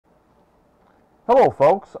Hello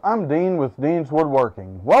folks, I'm Dean with Dean's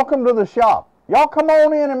Woodworking. Welcome to the shop. Y'all come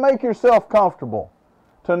on in and make yourself comfortable.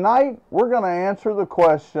 Tonight we're going to answer the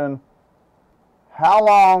question, how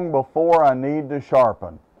long before I need to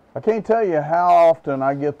sharpen? I can't tell you how often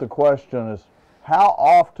I get the question is, how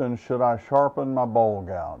often should I sharpen my bowl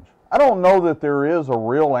gouge? I don't know that there is a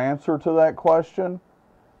real answer to that question.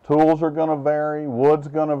 Tools are going to vary, wood's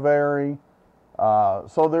going to vary.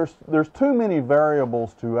 So there's too many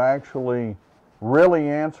variables to actually really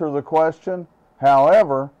answer the question.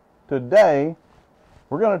 However, today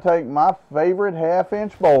we're going to take my favorite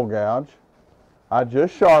 1/2-inch bowl gouge. I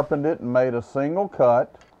just sharpened it and made a single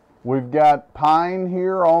cut. We've got pine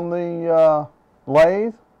here on the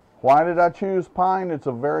lathe. Why did I choose pine? It's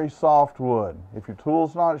a very soft wood. If your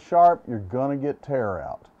tool's not sharp, you're going to get tear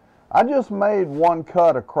out. I just made one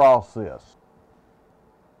cut across this.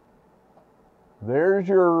 There's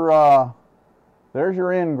your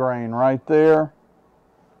end grain right there.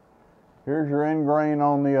 Here's your end grain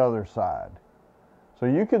on the other side. So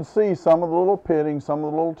you can see some of the little pitting, some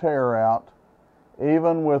of the little tear out.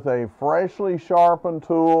 Even with a freshly sharpened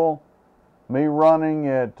tool, me running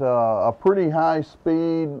at a pretty high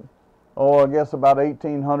speed, I guess about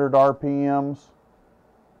 1800 RPMs,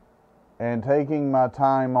 and taking my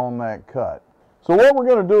time on that cut. So what we're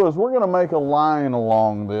going to do is we're going to make a line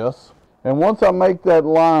along this. And once I make that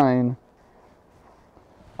line,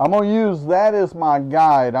 I'm going to use that as my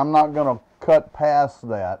guide. I'm not going to cut past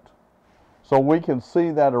that so we can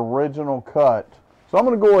see that original cut. So I'm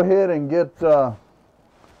going to go ahead and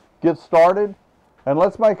get started, and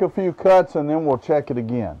let's make a few cuts and then we'll check it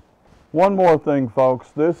again. One more thing, folks.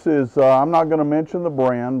 This is, I'm not going to mention the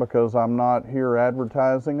brand because I'm not here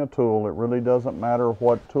advertising a tool. It really doesn't matter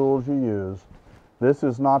what tools you use. This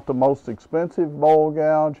is not the most expensive bowl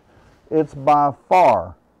gouge. It's by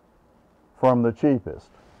far from the cheapest.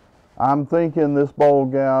 I'm thinking this bowl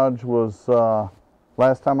gouge was,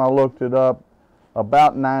 last time I looked it up,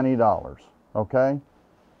 about $90, okay?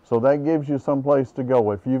 So that gives you some place to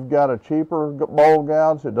go. If you've got a cheaper bowl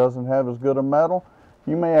gouge that doesn't have as good a metal,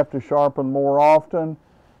 you may have to sharpen more often.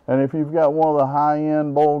 And if you've got one of the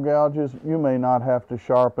high-end bowl gouges, you may not have to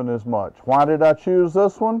sharpen as much. Why did I choose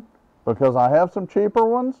this one? Because I have some cheaper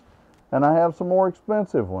ones and I have some more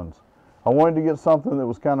expensive ones. I wanted to get something that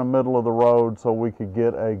was kind of middle of the road so we could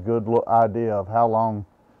get a good idea of how long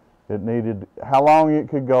it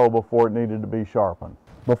could go before it needed to be sharpened.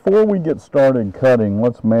 Before we get started cutting,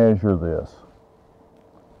 let's measure this.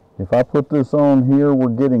 If I put this on here, we're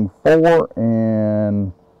getting about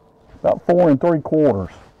 4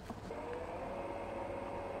 3/4.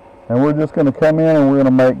 And we're just going to come in and we're going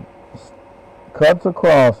to make cuts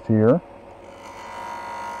across here.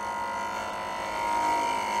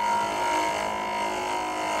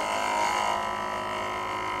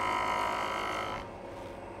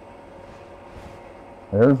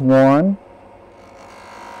 There's one.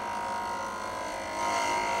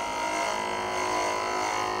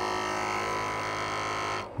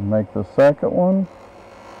 Make the second one.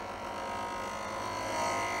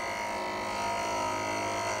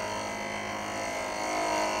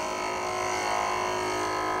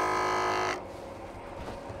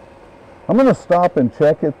 I'm going to stop and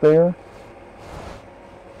check it there.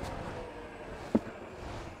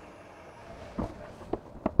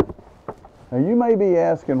 Now you may be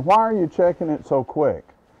asking, why are you checking it so quick?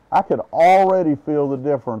 I could already feel the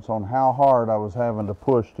difference on how hard I was having to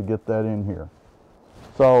push to get that in here.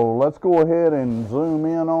 So let's go ahead and zoom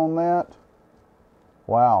in on that.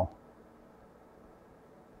 Wow.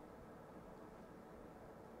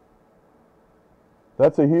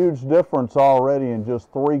 That's a huge difference already in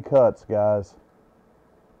just 3 cuts, guys.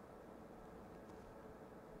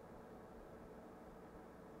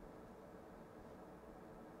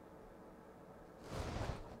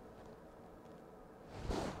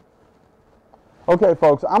 Okay,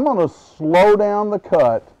 folks, I'm going to slow down the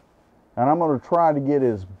cut, and I'm going to try to get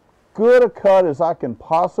as good a cut as I can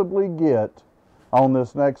possibly get on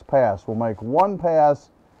this next pass. We'll make one pass,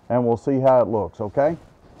 and we'll see how it looks, okay?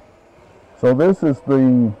 So this is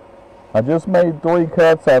I just made 3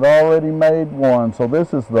 cuts. I'd already made 1. So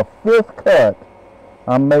this is the 5th cut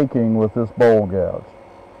I'm making with this bowl gouge.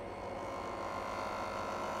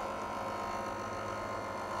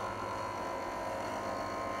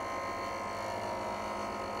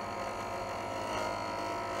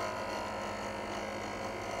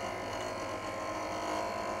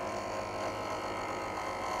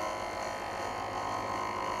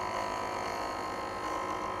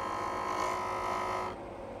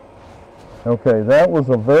 Okay, that was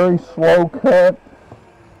a very slow cut,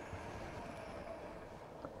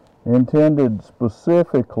 intended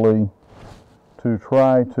specifically to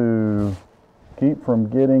try to keep from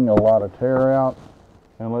getting a lot of tear out.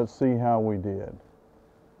 And let's see how we did.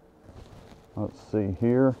 Let's see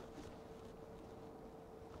here.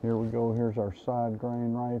 Here we go. Here's our side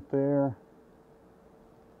grain right there.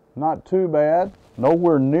 Not too bad.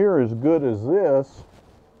 Nowhere near as good as this.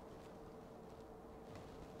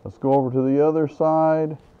 Let's go over to the other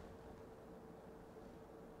side.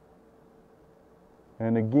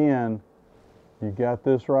 And again, you got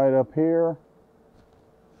this right up here.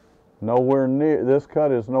 Nowhere near, this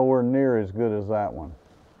cut is nowhere near as good as that one.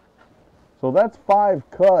 So that's 5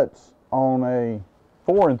 cuts on a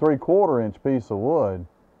 4 3/4 inch piece of wood.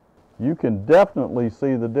 You can definitely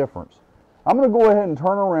see the difference. I'm going to go ahead and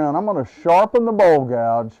turn around. I'm going to sharpen the bowl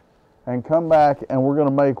gouge and come back, and we're going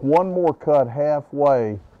to make one more cut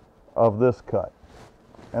halfway of this cut.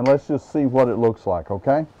 And let's just see what it looks like,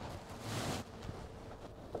 okay?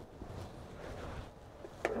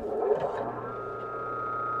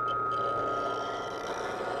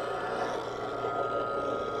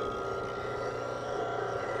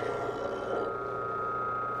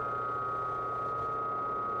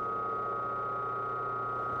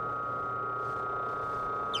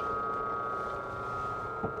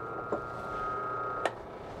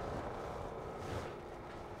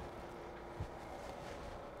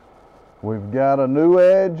 We've got a new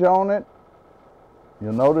edge on it.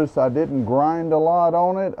 You'll notice I didn't grind a lot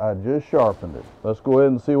on it. I just sharpened it. Let's go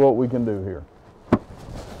ahead and see what we can do here.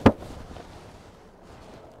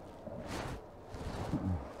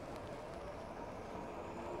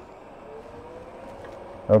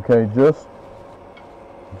 Okay, just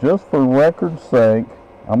for record's sake,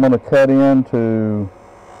 I'm going to cut into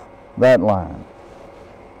that line.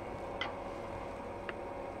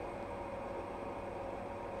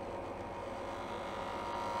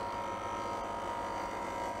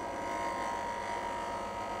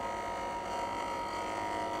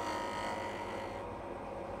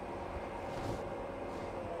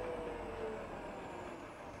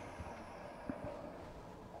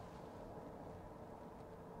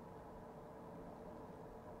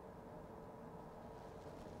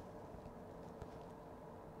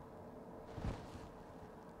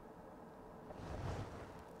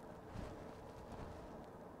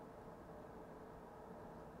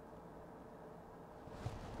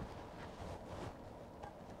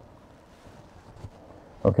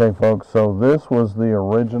 Okay, folks, so this was the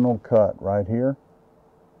original cut right here.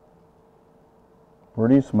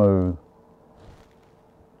 Pretty smooth.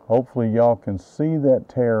 Hopefully y'all can see that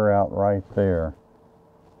tear out right there.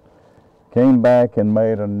 Came back and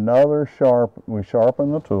made another we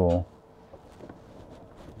sharpened the tool.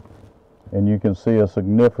 And you can see a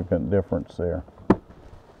significant difference there.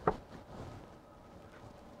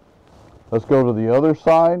 Let's go to the other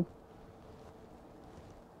side.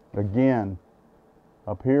 Again,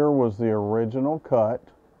 up here was the original cut.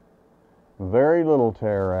 Very little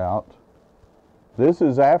tear out. This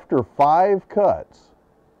is after 5 cuts.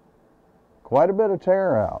 Quite a bit of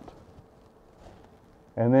tear out.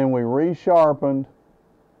 And then we resharpened,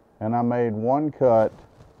 and I made one cut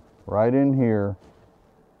right in here,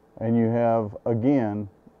 and you have, again,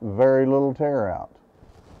 very little tear out.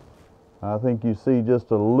 I think you see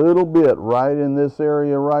just a little bit right in this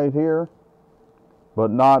area right here,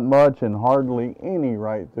 but not much and hardly any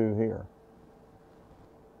right through here.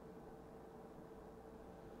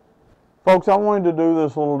 Folks, I wanted to do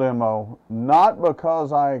this little demo, not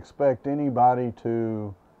because I expect anybody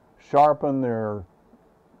to sharpen their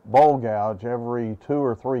bowl gouge every 2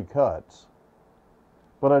 or 3 cuts,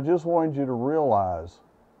 but I just wanted you to realize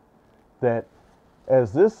that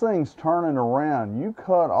as this thing's turning around, you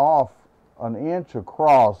cut off an inch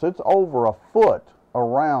across, it's over a foot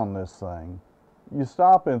around this thing. You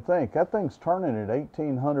stop and think, that thing's turning at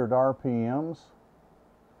 1800 RPMs,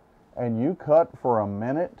 and you cut for a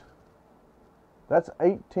minute. That's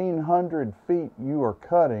 1800 feet you are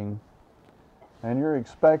cutting, and you're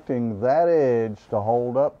expecting that edge to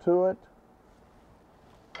hold up to it.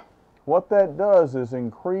 What that does is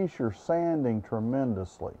increase your sanding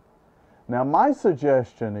tremendously. Now my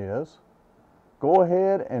suggestion is, go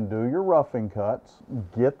ahead and do your roughing cuts,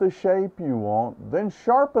 get the shape you want, then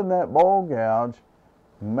sharpen that bowl gouge,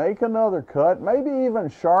 make another cut, maybe even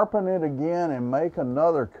sharpen it again and make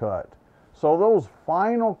another cut. So those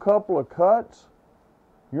final couple of cuts,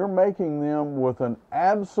 you're making them with an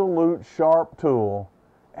absolute sharp tool,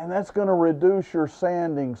 and that's going to reduce your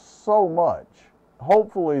sanding so much.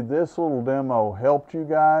 Hopefully this little demo helped you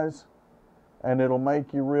guys, and it'll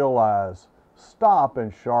make you realize, stop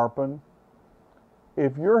and sharpen.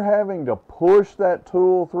 If you're having to push that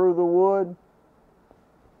tool through the wood,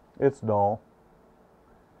 it's dull.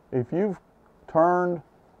 If you've turned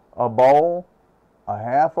a bowl, a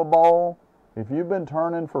half a bowl, if you've been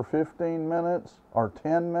turning for 15 minutes or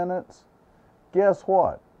 10 minutes, guess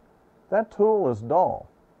what? That tool is dull.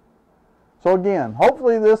 So again,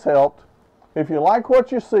 hopefully this helped. If you like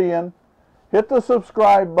what you're seeing, hit the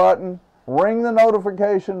subscribe button, ring the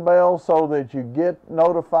notification bell so that you get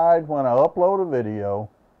notified when I upload a video.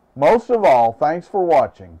 Most of all, thanks for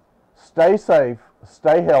watching. Stay safe,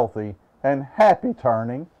 stay healthy, and happy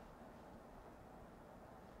turning.